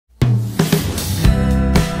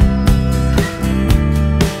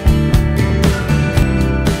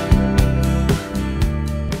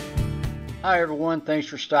Hi everyone, thanks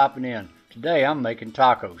for stopping in. Today I'm making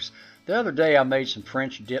tacos. The other day I made some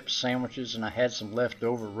French dip sandwiches and I had some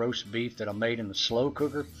leftover roast beef that I made in the slow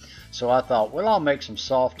cooker. So I thought, well, I'll make some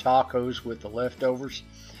soft tacos with the leftovers,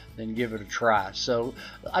 then give it a try. So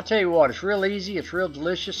I tell you what, it's real easy, it's real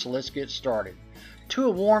delicious, so let's get started. To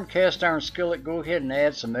a warm cast iron skillet, go ahead and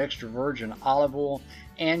add some extra virgin olive oil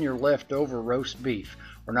and your leftover roast beef.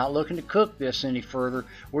 We're not looking to cook this any further,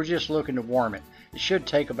 we're just looking to warm it. It should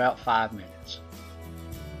take about 5 minutes.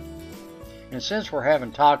 And since we're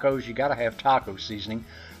having tacos, you gotta have taco seasoning.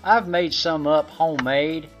 I've made some up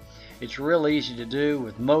homemade. It's real easy to do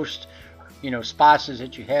with most spices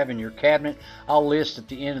that you have in your cabinet. I'll list at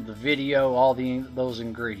the end of the video all those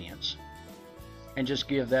ingredients. And just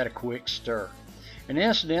give that a quick stir. And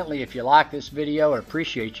incidentally, if you like this video, I'd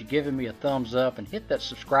appreciate you giving me a thumbs up and hit that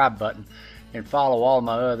subscribe button and follow all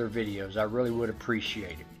my other videos. I really would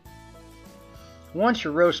appreciate it. Once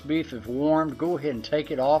your roast beef is warmed, go ahead and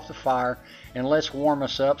take it off the fire and let's warm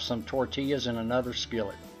us up some tortillas in another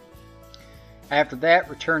skillet. After that,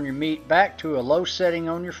 return your meat back to a low setting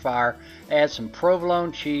on your fire, add some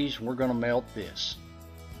provolone cheese, and we're going to melt this.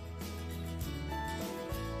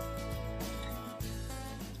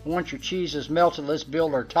 Once your cheese is melted, let's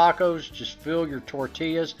build our tacos. Just fill your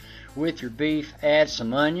tortillas with your beef, add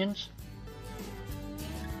some onions,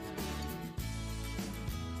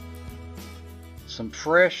 some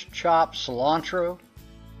fresh chopped cilantro,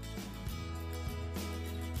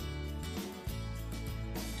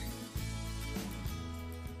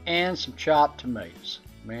 and some chopped tomatoes.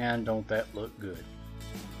 Man, don't that look good.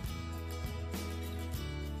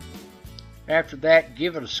 After that,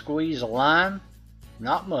 give it a squeeze of lime,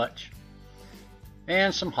 not much,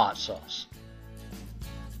 and some hot sauce.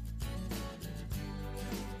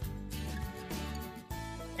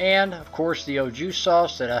 And of course the au jus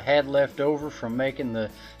sauce that I had left over from making the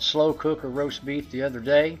slow cooker roast beef the other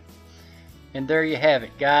day. And there you have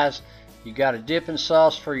it, guys. You got a dipping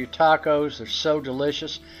sauce for your tacos. They're so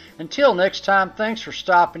delicious. Until next time, thanks for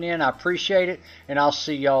stopping in. I appreciate it, and I'll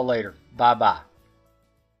see y'all later. Bye bye.